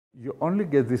You only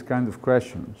get these kind of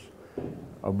questions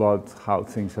about how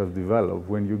things have developed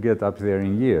when you get up there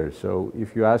in years. So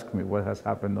if you ask me what has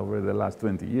happened over the last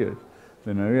 20 years,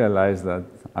 then I realize that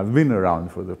I've been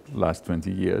around for the last 20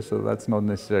 years, so that's not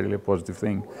necessarily a positive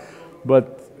thing.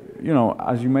 But, you know,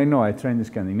 as you may know, I trained in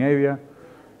Scandinavia,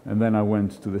 and then I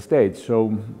went to the States.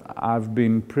 So I've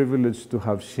been privileged to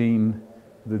have seen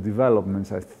the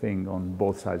developments, I think, on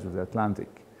both sides of the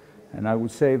Atlantic. And I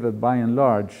would say that by and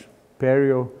large,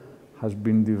 perio has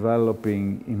been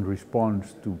developing in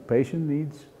response to patient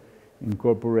needs,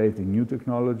 incorporating new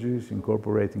technologies,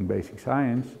 incorporating basic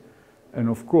science, and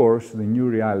of course, the new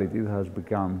reality that has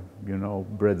become, you know,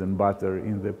 bread and butter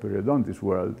in the periodontist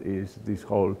world is this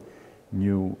whole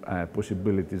new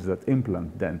possibilities that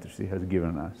implant dentistry has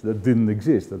given us that didn't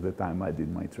exist at the time I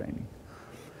did my training.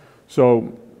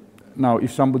 So now,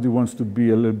 if somebody wants to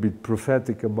be a little bit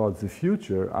prophetic about the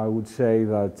future, I would say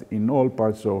that in all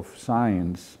parts of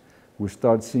science, we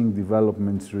start seeing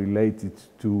developments related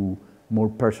to more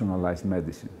personalized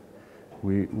medicine.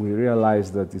 We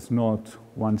realize that it's not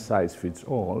one size fits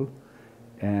all,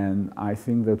 and I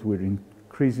think that we're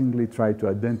increasingly trying to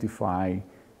identify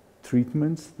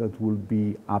treatments that will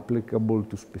be applicable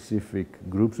to specific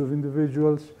groups of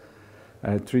individuals,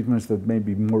 treatments that may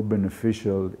be more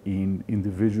beneficial in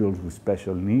individuals with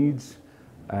special needs,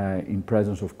 in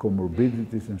presence of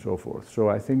comorbidities and so forth. So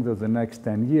I think that the next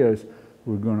 10 years,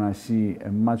 we're going to see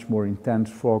a much more intense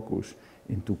focus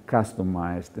into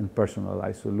customized and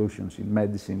personalized solutions in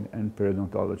medicine and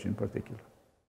periodontology in particular.